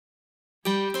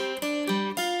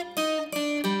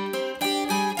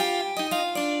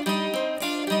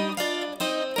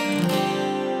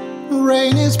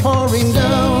rain is pouring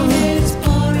down,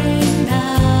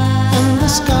 and the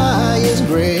sky is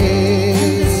gray.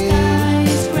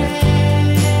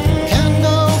 Can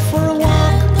go for a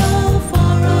walk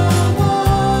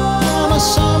on a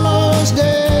summer's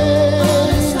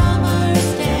day.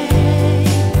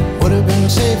 Would have been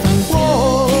safe and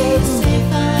warm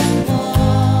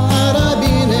had I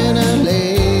been in LA.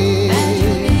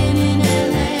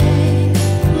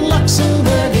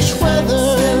 Luxembourgish weather.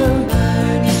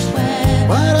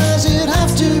 Why does it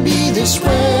have to be this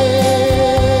way?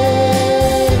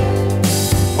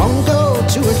 Won't go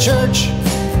to a church,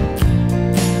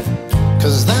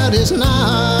 'cause that is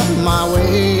not my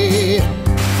way.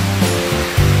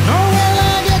 Nor will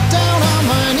I get down on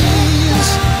my knees,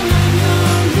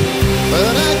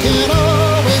 but I can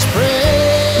always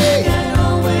pray.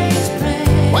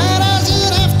 Why does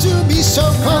it have to be so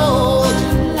cold,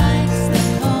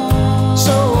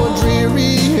 so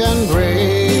dreary and gray?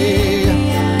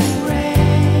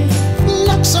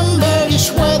 Luxembourgish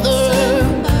weather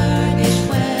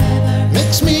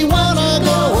makes me wanna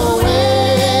go away.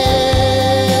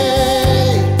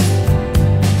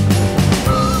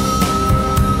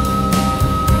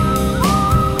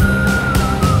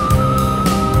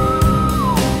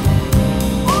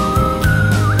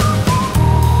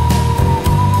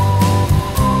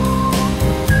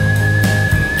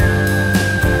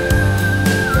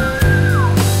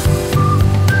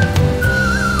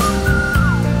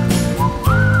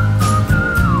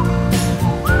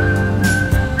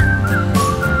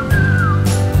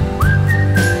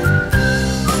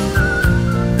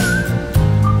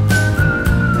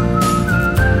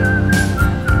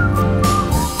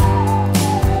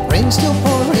 Rain still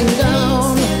pouring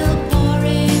down,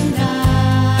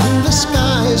 and the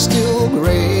sky is still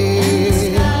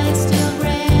gray.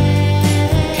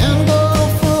 Can go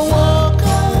for a walk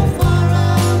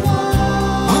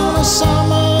on a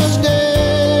summer's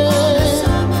day.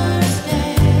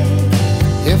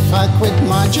 If I quit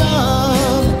my job,